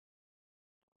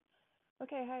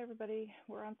Okay, hi everybody.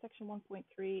 We're on section 1.3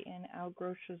 in Al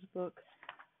Grosch's book,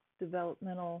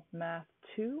 Developmental Math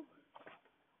 2.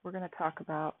 We're going to talk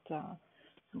about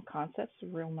some concepts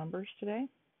of real numbers today.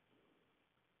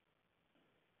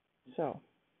 So,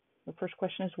 the first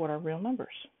question is, what are real numbers?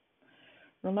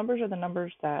 Real numbers are the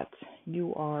numbers that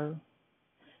you are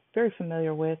very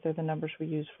familiar with. They're the numbers we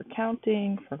use for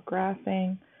counting, for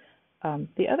graphing.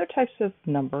 The other types of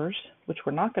numbers, which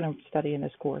we're not going to study in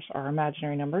this course, are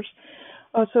imaginary numbers.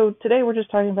 So today we're just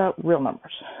talking about real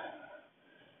numbers.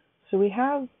 So we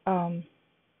have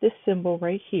this symbol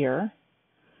right here,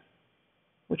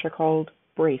 which are called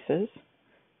braces.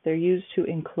 They're used to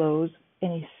enclose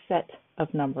any set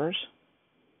of numbers.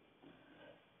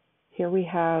 Here we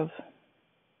have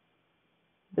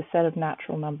the set of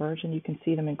natural numbers, and you can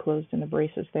see them enclosed in the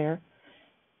braces there.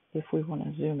 If we want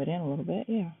to zoom it in a little bit,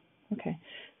 yeah. Okay.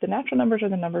 The natural numbers are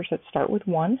the numbers that start with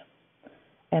 1,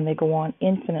 and they go on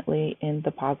infinitely in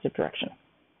the positive direction.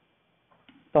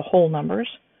 The whole numbers,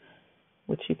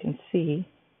 which you can see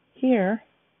here,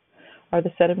 are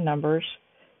the set of numbers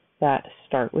that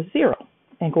start with 0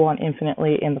 and go on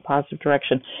infinitely in the positive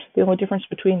direction. The only difference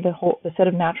between the set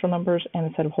of natural numbers and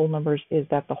the set of whole numbers is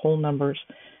that the whole numbers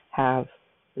have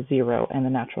 0 and the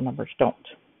natural numbers don't.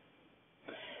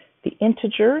 The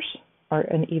integers are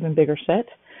an even bigger set.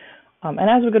 And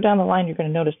as we go down the line, you're going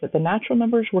to notice that the natural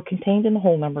numbers were contained in the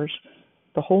whole numbers.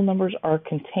 The whole numbers are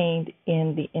contained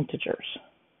in the integers.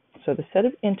 So the set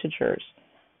of integers,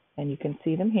 and you can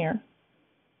see them here,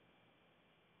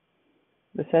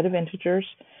 the set of integers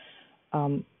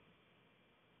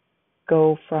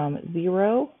go from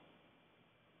 0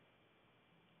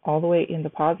 all the way in the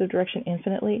positive direction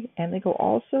infinitely, and they go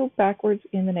also backwards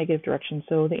in the negative direction.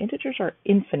 So the integers are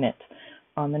infinite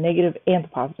on the negative and the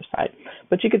positive side.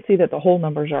 But you can see that the whole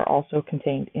numbers are also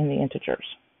contained in the integers.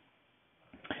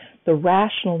 The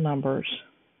rational numbers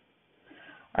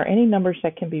are any numbers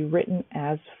that can be written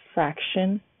as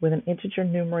fraction with an integer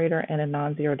numerator and a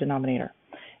non-zero denominator.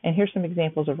 And here's some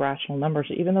examples of rational numbers.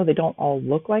 Even though they don't all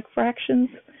look like fractions,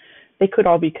 they could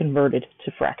all be converted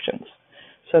to fractions.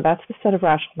 So that's the set of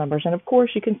rational numbers. And of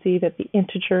course, you can see that the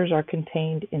integers are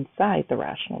contained inside the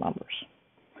rational numbers.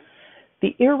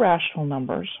 The irrational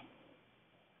numbers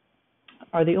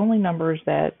are the only numbers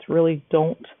that really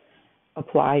don't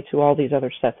apply to all these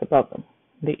other sets above them.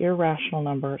 The irrational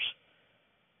numbers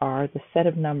are the set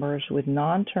of numbers with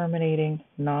non-terminating,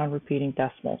 non-repeating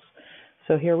decimals.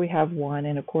 So here we have 1,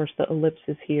 and of course the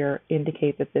ellipses here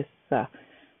indicate that this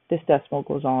decimal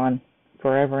goes on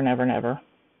forever and ever and ever.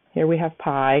 Here we have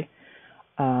pi,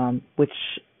 which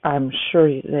I'm sure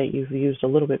that you've used a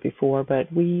little bit before,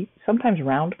 but we sometimes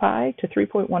round pi to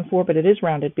 3.14, but it is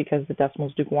rounded because the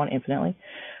decimals do go on infinitely.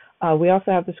 We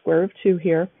also have the square root of 2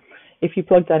 here. If you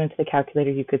plug that into the calculator,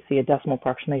 you could see a decimal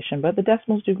approximation, but the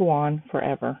decimals do go on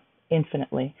forever,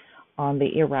 infinitely, on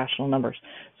the irrational numbers.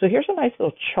 So here's a nice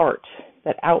little chart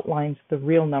that outlines the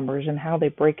real numbers and how they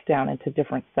break down into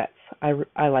different sets.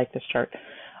 I like this chart.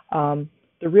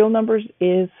 The real numbers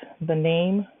is the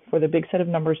name for the big set of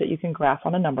numbers that you can graph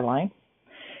on a number line.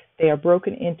 They are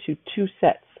broken into 2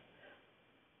 sets,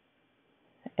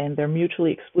 and they're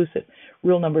mutually exclusive.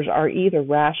 Real numbers are either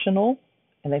rational,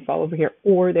 and they fall over here,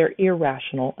 or they're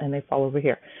irrational, and they fall over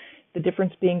here. The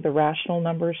difference being the rational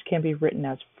numbers can be written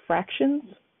as fractions.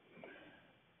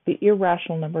 The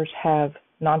irrational numbers have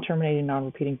non-terminating,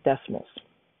 non-repeating decimals.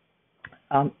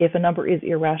 If a number is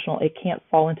irrational, it can't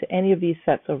fall into any of these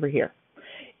sets over here.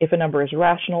 If a number is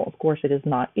rational, of course, it is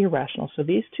not irrational. So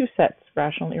these 2 sets,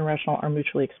 rational and irrational, are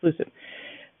mutually exclusive.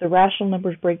 The rational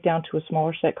numbers break down to a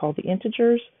smaller set called the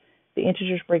integers. The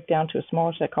integers break down to a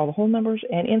smaller set called the whole numbers.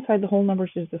 And inside the whole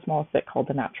numbers is the smallest set called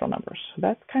the natural numbers. So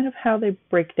that's kind of how they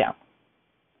break down.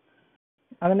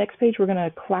 On the next page, we're going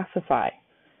to classify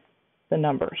the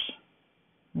numbers.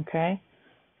 Okay?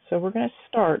 So we're going to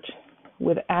start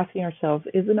with asking ourselves,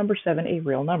 is the number 7 a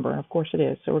real number? And of course it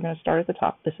is. So we're going to start at the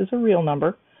top. This is a real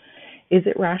number. Is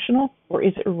it rational or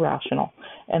is it irrational?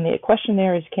 And the question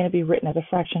there is, can it be written as a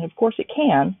fraction? Of course it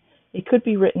can. It could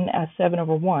be written as 7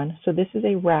 over 1. So this is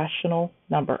a rational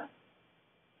number.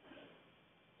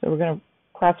 So we're going to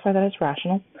classify that as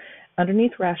rational.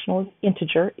 Underneath rational is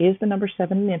integer. Is the number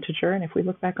 7 an integer? And if we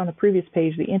look back on the previous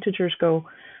page, the integers go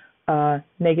 -3,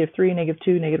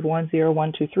 -2, -1, 0,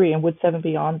 1, 2, 3. And would 7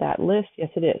 be on that list? Yes,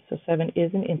 it is. So 7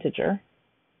 is an integer.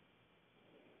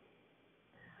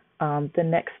 The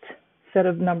next set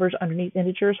of numbers underneath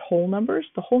integers, whole numbers.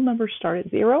 The whole numbers start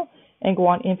at 0 and go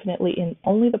on infinitely in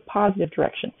only the positive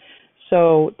direction.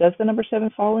 So does the number 7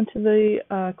 fall into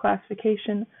the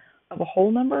classification of a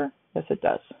whole number? Yes, it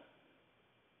does.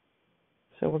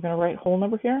 So we're going to write whole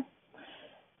number here.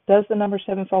 Does the number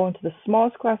 7 fall into the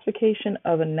smallest classification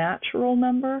of a natural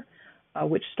number,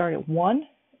 which start at 1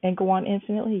 and go on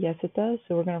infinitely? Yes, it does.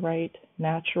 So we're going to write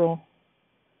natural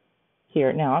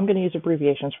here. Now, I'm going to use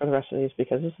abbreviations for the rest of these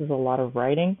because this is a lot of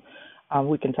writing.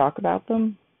 We can talk about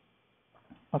them.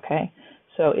 Okay,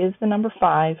 so is the number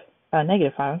 5,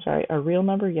 negative 5, I'm sorry, a real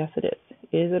number? Yes, it is.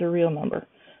 Is it a real number?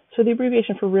 So the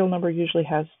abbreviation for real number usually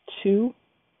has 2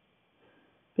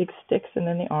 big sticks and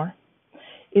then the R.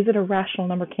 Is it a rational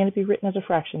number? Can it be written as a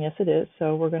fraction? Yes, it is.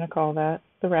 So we're going to call that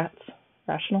the rats,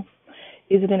 rational.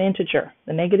 Is it an integer?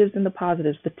 The negatives and the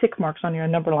positives, the tick marks on your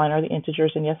number line are the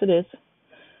integers, and yes, it is.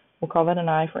 We'll call that an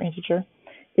I for integer.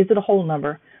 Is it a whole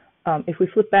number? If we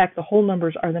flip back, the whole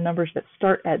numbers are the numbers that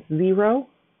start at 0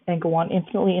 and go on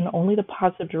infinitely in only the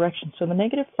positive direction. So the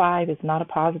negative 5 is not a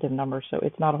positive number, so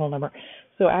it's not a whole number.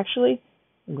 So actually,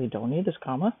 we don't need this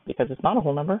comma because it's not a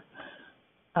whole number.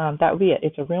 That would be it.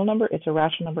 It's a real number, it's a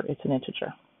rational number, it's an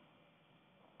integer.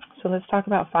 So let's talk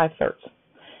about 5/3.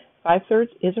 5/3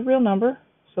 is a real number,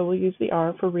 so we'll use the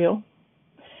R for real.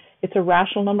 It's a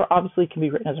rational number. Obviously, it can be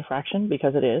written as a fraction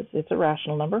because it is. It's a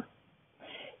rational number.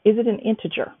 Is it an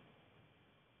integer?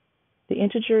 The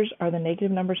integers are the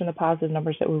negative numbers and the positive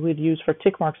numbers that we would use for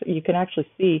tick marks. You can actually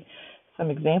see some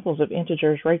examples of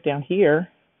integers right down here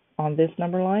on this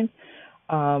number line.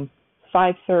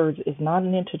 5/3 is not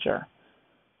an integer,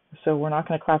 so we're not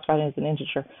going to classify it as an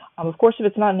integer. Of course, if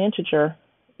it's not an integer,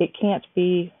 it can't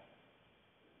be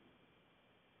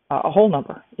a whole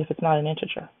number if it's not an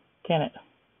integer, can it?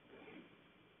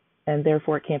 And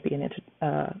therefore, it can't be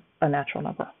a natural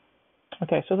number.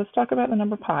 Okay, so let's talk about the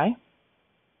number pi.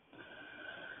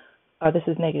 This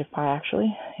is negative pi,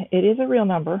 actually. It is a real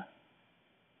number.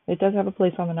 It does have a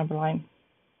place on the number line.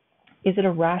 Is it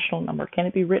a rational number? Can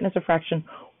it be written as a fraction?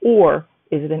 Or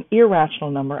is it an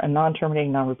irrational number, a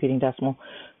non-terminating, non-repeating decimal?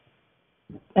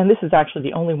 And this is actually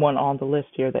the only one on the list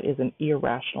here that is an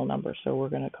irrational number, so we're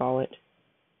going to call it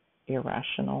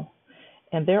irrational.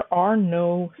 And there are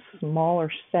no smaller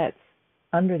sets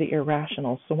under the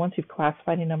irrational. So once you've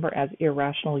classified a number as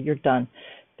irrational, you're done.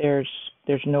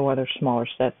 There's no other smaller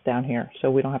sets down here,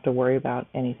 so we don't have to worry about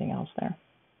anything else there.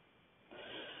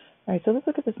 All right, so let's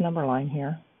look at this number line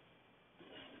here.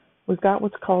 We've got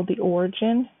what's called the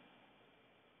origin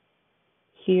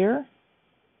here.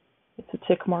 It's a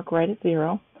tick mark right at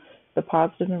 0. The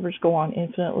positive numbers go on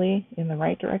infinitely in the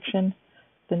right direction.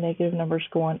 The negative numbers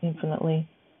go on infinitely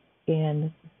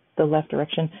in the left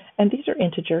direction. And these are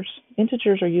integers.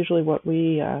 Integers are usually what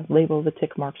we label the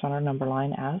tick marks on our number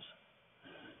line as.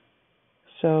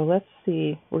 So let's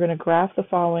see. We're going to graph the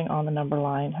following on the number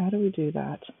line. How do we do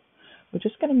that? We're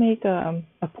just going to make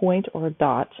a point or a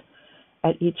dot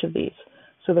at each of these.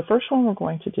 So the first one we're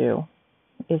going to do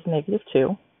is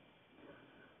 -2.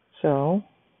 So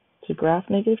to graph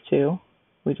 -2,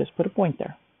 we just put a point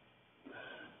there.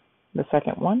 The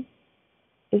second one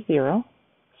is 0.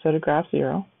 So to graph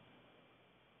 0,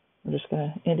 I'm just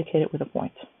going to indicate it with a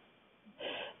point.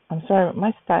 I'm sorry, but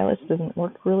my stylus doesn't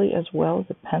work really as well as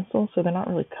a pencil, so they're not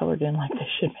really colored in like they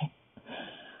should be.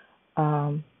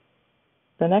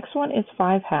 The next one is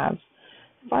 5/2.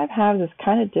 5/2 is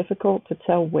kind of difficult to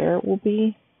tell where it will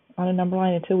be on a number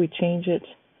line until we change it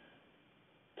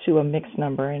to a mixed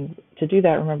number. And to do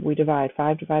that, remember, we divide.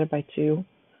 5 divided by 2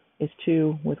 is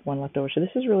 2 with 1 left over. So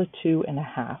this is really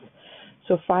 2.5.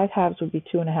 So 5/2 would be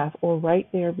 2.5, or right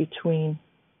there between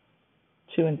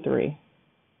 2 and 3.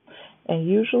 And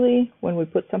usually when we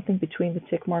put something between the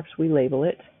tick marks, we label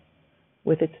it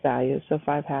with its value. So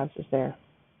 5/2 is there.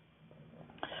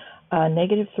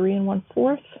 -3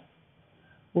 1/4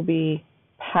 will be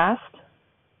past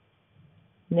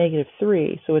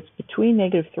 -3. So it's between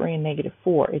 -3 and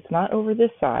 -4. It's not over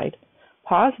this side.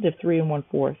 +3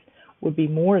 1/4 would be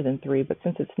more than 3, but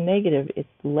since it's negative,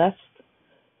 it's less.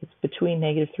 It's between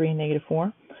 -3 and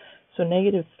 -4. So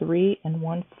 -3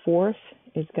 1/4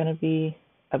 is going to be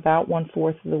about 1/4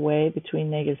 of the way between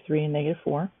 -3 and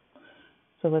 -4.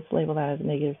 So let's label that as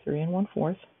 -3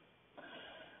 1/4.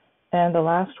 And the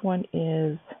last one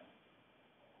is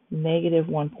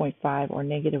 -1.5 or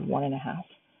 -1.5.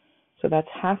 So that's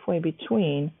halfway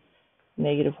between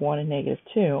 -1 and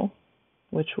 -2,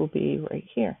 which will be right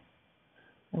here.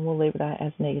 And we'll label that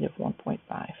as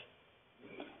 -1.5.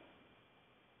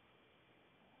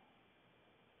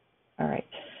 All right,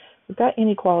 we've got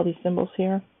inequality symbols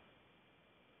here.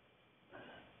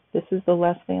 This is the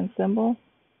less than symbol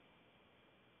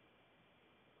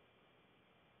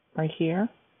right here.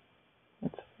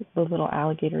 It's the little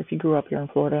alligator. If you grew up here in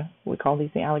Florida, we call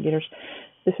these the alligators.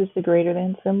 This is the greater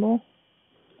than symbol.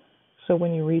 So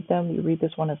when you read them, you read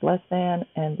this one as less than,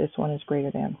 and this one is greater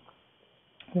than.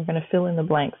 We're going to fill in the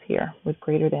blanks here with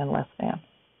greater than, less than.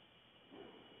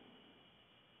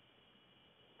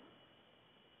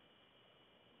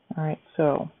 All right,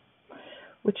 so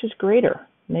which is greater,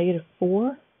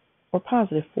 -4 or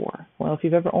 +4? Well, if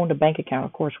you've ever owned a bank account,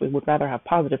 of course, we would rather have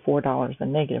 +$4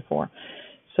 than -4.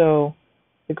 So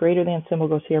the greater than symbol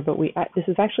goes here, but this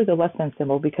is actually the less than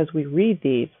symbol because we read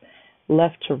these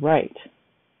left to right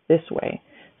this way.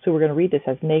 So we're going to read this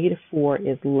as -4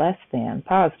 is less than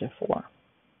 +4.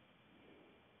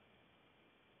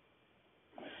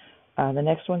 The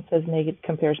next one says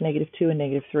compares -2 and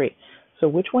 -3. So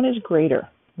which one is greater,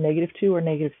 -2 or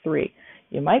 -3?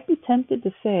 You might be tempted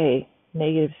to say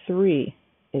 -3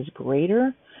 is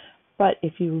greater, but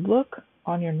if you look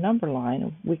on your number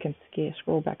line, we can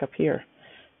scroll back up here.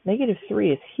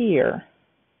 -3 is here,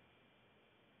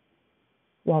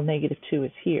 while -2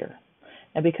 is here.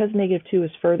 Now, because -2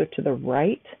 is further to the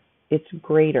right, it's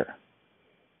greater.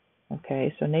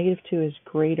 Okay, so -2 is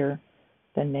greater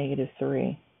than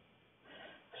 -3.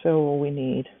 So we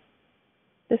need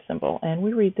this symbol, and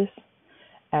we read this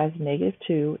as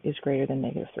 -2 is greater than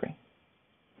 -3.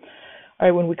 All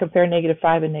right, when we compare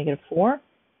 -5 and -4,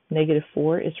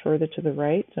 -4 is further to the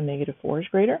right, so -4 is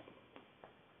greater.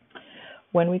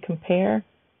 When we compare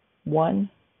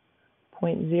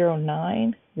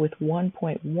 1.09 with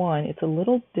 1.1, it's a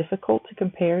little difficult to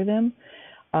compare them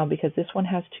because this one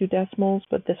has 2 decimals,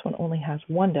 but this one only has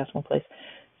 1 decimal place.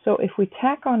 So if we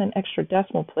tack on an extra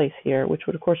decimal place here, which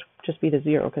would of course just be the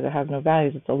 0 because it has no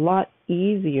values, it's a lot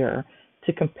easier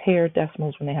to compare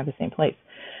decimals when they have the same place.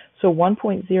 So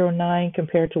 1.09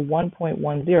 compared to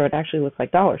 1.10, it actually looks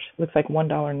like dollars. It looks like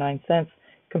 $1.09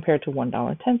 compared to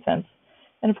 $1.10.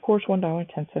 And of course,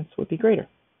 $1.10 would be greater.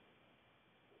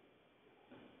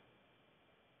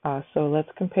 So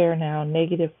let's compare now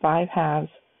 -5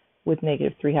 halves with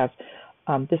 -3 halves.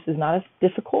 This is not as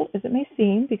difficult as it may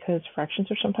seem because fractions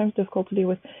are sometimes difficult to deal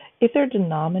with. If their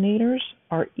denominators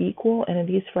are equal, and in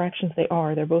these fractions they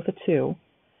are, they're both a 2,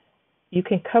 you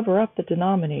can cover up the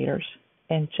denominators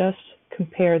and just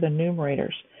compare the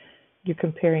numerators. You're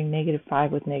comparing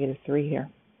 -5 with -3 here.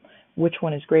 Which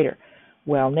one is greater?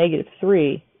 Well,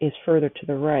 -3 is further to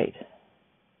the right.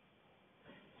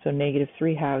 So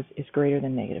 -3 halves is greater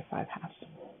than -5 halves.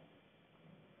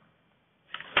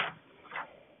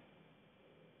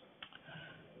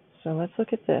 So let's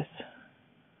look at this.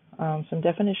 Some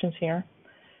definitions here.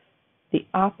 The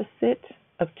opposite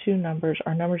of two numbers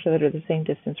are numbers that are the same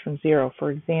distance from 0. For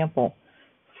example,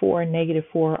 4 and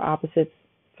 -4 are opposites,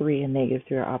 3 and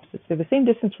 -3 are opposites. They're the same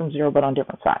distance from 0 but on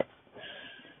different sides.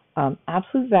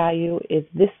 Absolute value is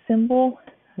this symbol.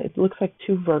 It looks like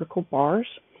 2 vertical bars.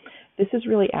 This is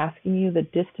really asking you the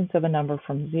distance of a number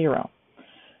from 0.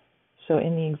 So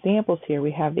in the examples here, we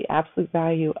have the absolute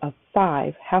value of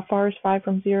 5. How far is 5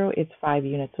 from 0? It's 5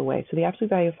 units away. So the absolute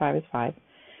value of 5 is 5.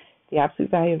 The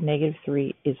absolute value of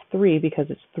 -3 is 3 because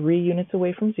it's 3 units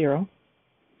away from 0.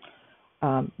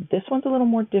 This one's a little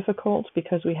more difficult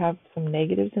because we have some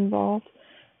negatives involved.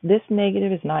 This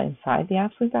negative is not inside the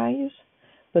absolute values,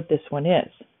 but this one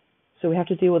is. So we have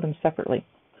to deal with them separately.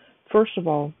 First of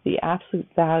all, the absolute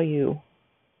value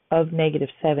of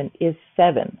 -7 is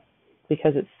 7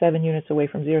 because it's 7 units away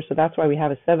from 0, so that's why we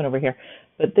have a 7 over here.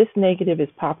 But this negative is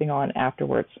popping on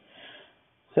afterwards.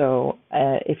 So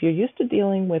if you're used to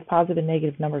dealing with positive and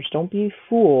negative numbers, don't be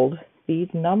fooled.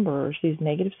 These numbers, these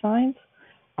negative signs,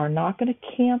 are not going to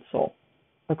cancel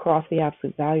across the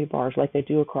absolute value bars like they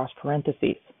do across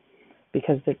parentheses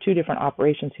because they're 2 different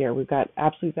operations here. We've got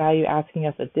absolute value asking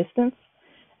us a distance,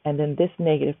 and then this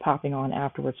negative popping on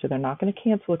afterwards, so they're not going to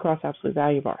cancel across absolute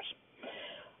value bars.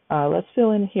 Let's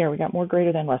fill in here. We got more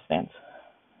greater than, less than.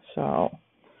 So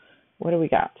what do we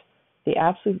got? The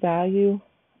absolute value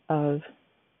of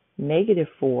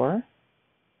 -4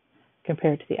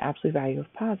 compared to the absolute value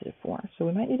of +4. So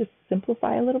we might need to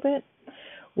simplify a little bit.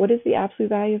 What is the absolute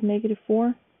value of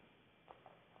 -4?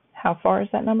 How far is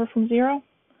that number from 0?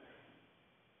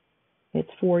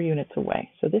 It's 4 units away.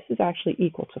 So this is actually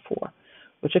equal to 4,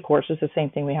 which of course is the same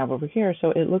thing we have over here.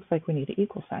 So it looks like we need an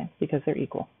equal sign because they're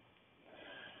equal.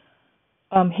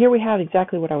 Here we have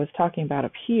exactly what I was talking about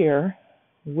up here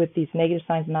with these negative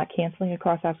signs not canceling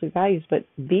across absolute values, but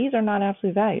these are not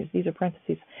absolute values. These are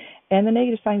parentheses. And the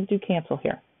negative signs do cancel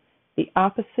here. The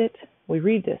opposite, we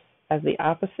read this as the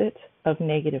opposite of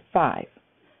 -5.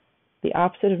 The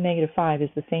opposite of -5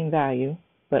 is the same value,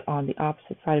 but on the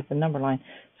opposite side of the number line.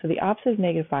 So the opposite of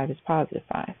 -5 is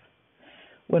 +5.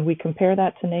 When we compare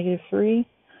that to -3,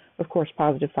 of course,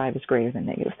 +5 is greater than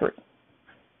 -3.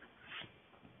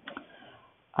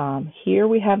 Here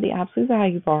we have the absolute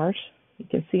value bars. You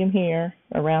can see them here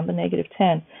around the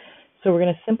 -10. So we're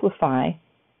going to simplify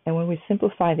And when we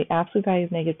simplify, the absolute value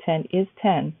of negative 10 is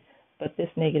 10, but this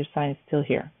negative sign is still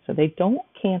here. So they don't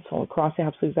cancel across the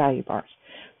absolute value bars.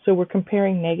 So we're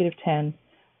comparing negative 10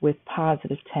 with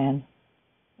positive 10,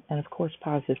 and of course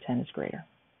positive 10 is greater.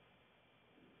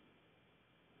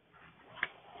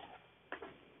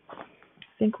 I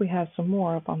think we have some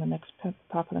more up on the next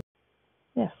top of the.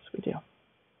 Yes, we do.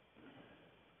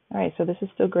 All right, so this is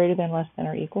still greater than, less than,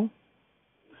 or equal.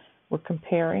 We're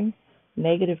comparing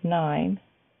negative 9,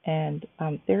 and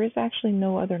there is actually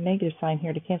no other negative sign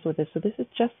here to cancel with this, so this is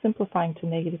just simplifying to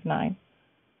negative 9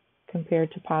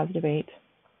 compared to positive 8,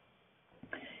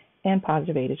 and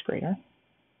positive 8 is greater.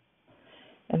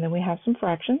 And then we have some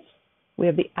fractions. We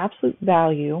have the absolute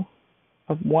value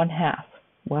of 1/2.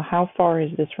 Well, how far is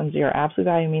this from 0? Absolute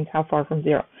value means how far from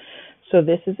 0. So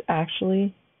this is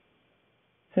actually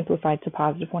simplified to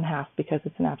positive 1/2 because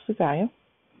it's an absolute value.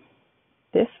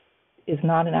 This is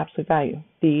not an absolute value.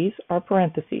 These are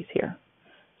parentheses here.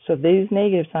 So these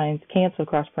negative signs cancel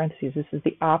across parentheses. This is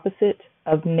the opposite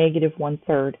of negative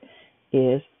 1/3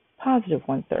 is positive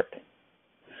 1/3.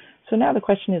 So now the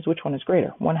question is, which one is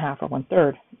greater, 1/2 or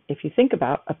 1/3? If you think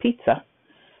about a pizza,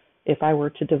 if I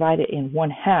were to divide it in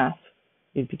 1/2,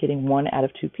 you'd be getting 1 out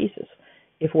of 2 pieces.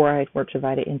 If I were to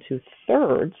divide it into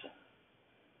thirds,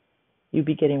 you'd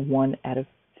be getting 1 out of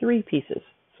 3 pieces.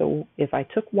 So if I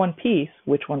took one piece,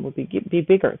 which one would be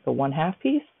bigger, the 1/2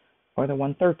 piece or the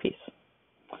 1/3 piece?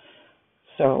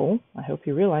 So I hope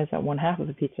you realize that 1/2 of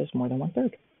a pizza is more than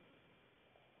 1/3.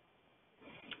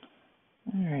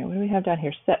 All right, what do we have down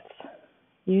here? Sets.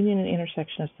 Union and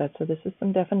intersection of sets. So this is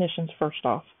some definitions first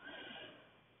off.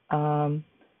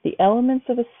 The elements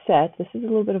of a set, this is a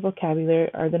little bit of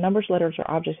vocabulary, are the numbers, letters, or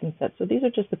objects in a set. So these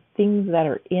are just the things that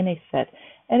are in a set.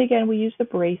 And again, we use the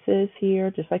braces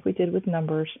here, just like we did with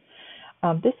numbers.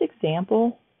 This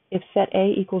example, if set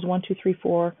A equals 1, 2, 3,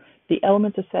 4, the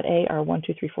elements of set A are 1,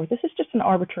 2, 3, 4. This is just an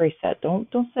arbitrary set. Don't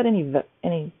set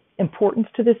any importance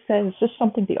to this set. It's just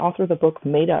something the author of the book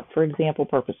made up for example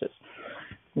purposes.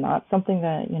 Not something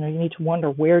that you need to wonder,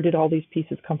 where did all these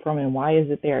pieces come from and why is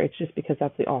it there? It's just because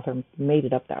that's the author made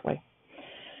it up that way.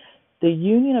 The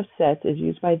union of sets is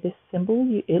used by this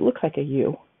symbol. It looks like a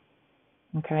U.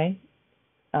 Okay,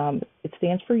 it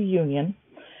stands for union.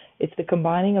 It's the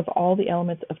combining of all the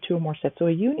elements of 2 or more sets. So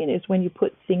a union is when you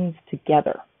put things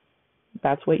together.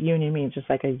 That's what union means, just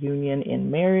like a union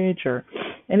in marriage or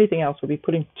anything else would be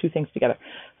putting 2 things together.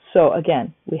 So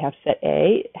again, we have set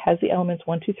A has the elements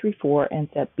 1, 2, 3, 4, and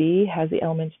set B has the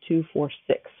elements 2, 4,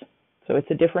 6. So it's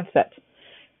a different set.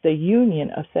 The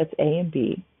union of sets A and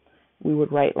B, we would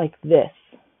write like this,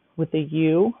 with the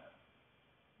U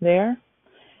there,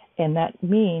 and that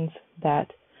means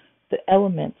that the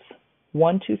elements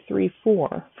 1, 2, 3,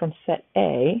 4 from set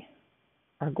A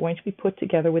are going to be put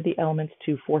together with the elements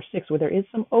 2, 4, 6, where there is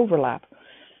some overlap,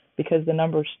 because the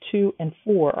numbers 2 and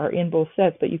 4 are in both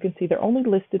sets, but you can see they're only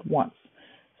listed once.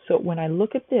 So when I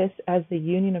look at this as the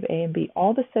union of A and B,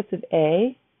 all the sets of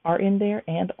A are in there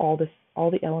and all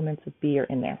the elements of B are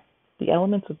in there. The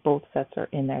elements of both sets are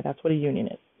in there. That's what a union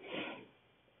is.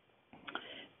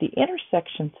 The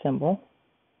intersection symbol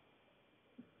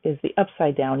is the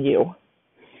upside down U.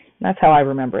 That's how I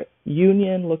remember it.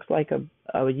 Union looks like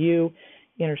a U.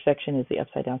 Intersection is the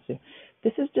upside down U.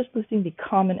 This is just listing the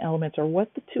common elements, or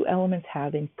what the 2 elements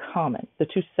have in common, the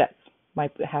 2 sets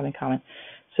might have in common.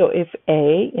 So if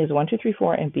A is 1, 2, 3,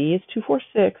 4 and B is 2, 4,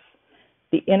 6,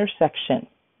 the intersection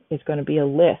is going to be a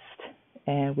list,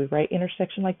 and we write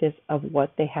intersection like this of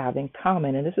what they have in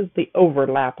common, and this is the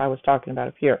overlap I was talking about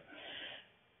up here.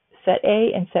 Set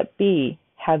A and set B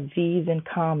have these in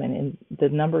common, and the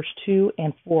numbers 2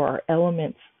 and 4 are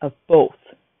elements of both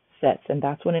sets, and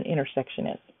that's what an intersection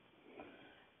is.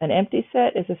 An empty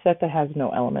set is a set that has no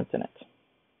elements in it.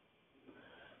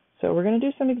 So we're going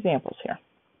to do some examples here.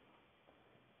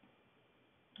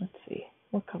 Let's see,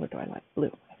 what color do I like? Blue,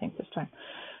 I think this time.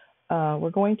 We're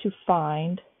going to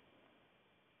find,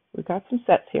 we've got some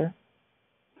sets here.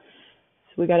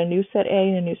 So we got a new set A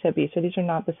and a new set B. So these are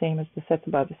not the same as the sets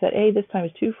above. The set A this time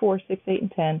is 2, 4, 6, 8,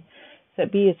 and 10.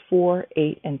 Set B is 4,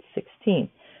 8, and 16.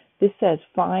 This says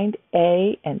find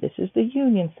A, and this is the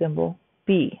union symbol,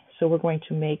 B. So we're going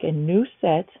to make a new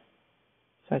set.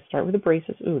 So I start with the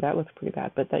braces. Ooh, that looks pretty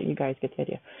bad, but that you guys get the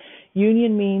idea.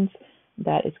 Union means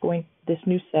that this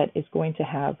new set is going to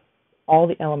have all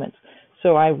the elements.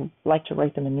 So I like to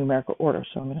write them in numerical order.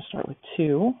 So I'm going to start with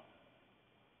 2,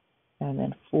 and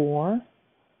then 4,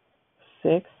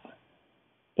 6,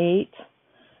 8,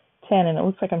 10. And it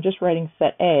looks like I'm just writing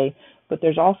set A, but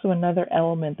there's also another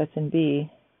element that's in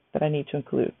B that I need to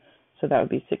include. So that would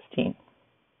be 16.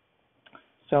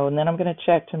 So, and then I'm going to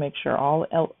check to make sure all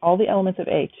the elements of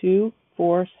A, 2,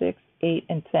 4, 6, 8,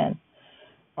 and 10,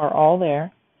 are all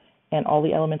there, and all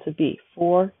the elements of B,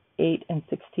 4, 8, and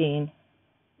 16,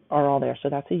 are all there. So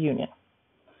that's a union.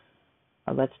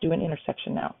 Let's do an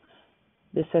intersection now.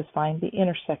 This says find the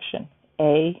intersection,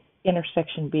 A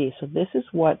intersection B. So this is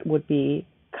what would be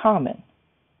common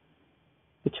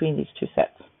between these two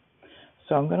sets.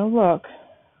 So I'm going to look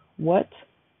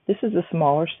this is a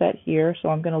smaller set here, so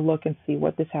I'm going to look and see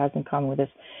what this has in common with this.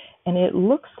 And it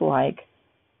looks like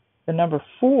the number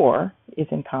 4 is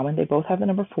in common. They both have the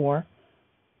number 4.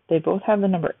 They both have the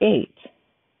number 8,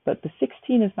 but the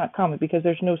 16 is not common because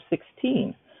there's no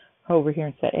 16 over here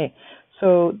in set A.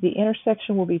 So the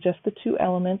intersection will be just the two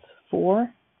elements,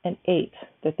 4 and 8,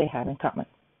 that they have in common.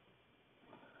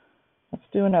 Let's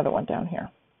do another one down here.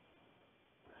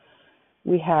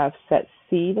 We have set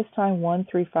C this time, 1,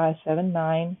 3, 5, 7,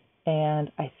 9,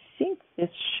 and I think this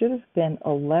should have been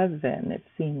 11, it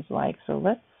seems like. So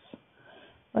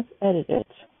let's edit it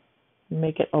and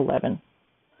make it 11.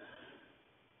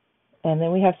 And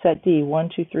then we have set D, 1,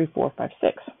 2, 3, 4, 5,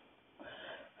 6.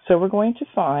 So we're going to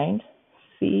find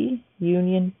C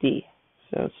union D.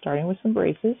 So starting with some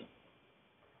braces.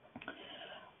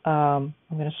 I'm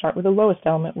going to start with the lowest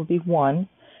element, would be 1,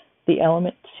 the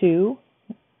element 2,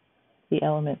 the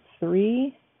element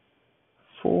 3,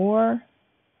 4,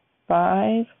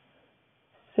 5,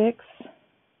 6,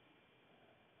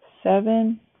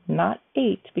 7, not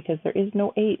 8, because there is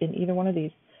no 8 in either one of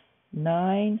these,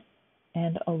 9,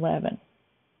 and 11.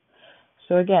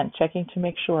 So again, checking to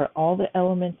make sure all the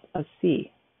elements of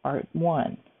C are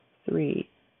 1, 3,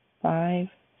 5,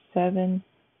 7,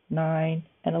 9,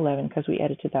 and 11, because we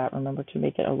edited that, remember, to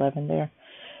make it 11 there.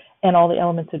 And all the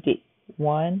elements of D,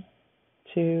 1,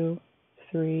 2,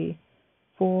 3,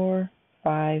 4,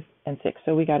 5, and 6.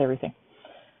 So we got everything.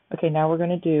 Okay, now we're going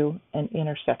to do an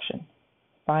intersection.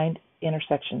 Find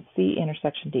intersection, C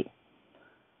intersection D.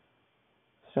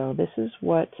 So this is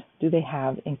what do they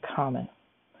have in common?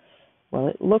 Well,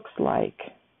 it looks like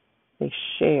they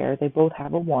both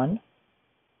have a 1.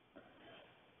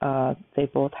 They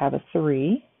both have a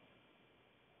 3.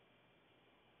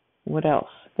 What else?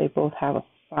 They both have a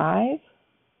 5.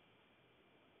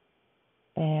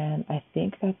 And I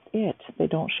think that's it. They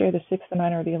don't share the 6, the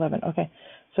 9, or the 11. Okay,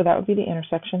 so that would be the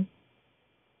intersection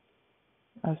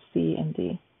of C and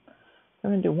D. I'm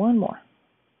going to do one more.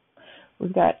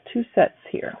 We've got two sets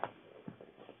here.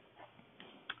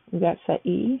 We've got set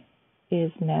E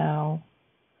is now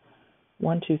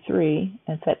 1, 2, 3,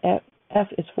 and set F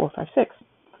is 4, 5, 6.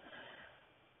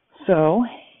 So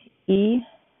E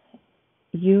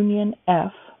union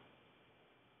F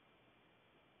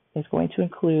is going to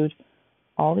include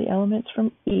all the elements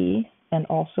from E and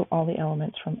also all the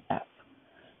elements from F.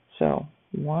 So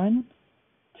 1,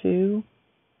 2,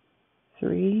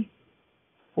 3,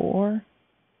 4,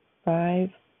 5,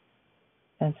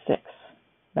 and 6.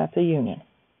 That's a union.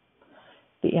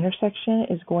 The intersection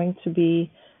is going to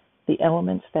be the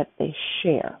elements that they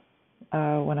share.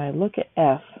 When I look at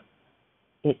F,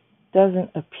 it doesn't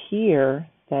appear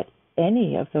that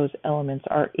any of those elements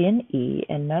are in E,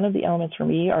 and none of the elements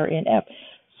from E are in F.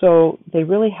 So they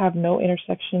really have no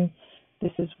intersection.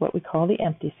 This is what we call the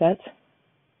empty set.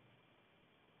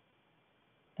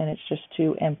 And it's just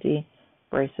two empty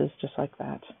braces just like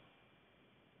that.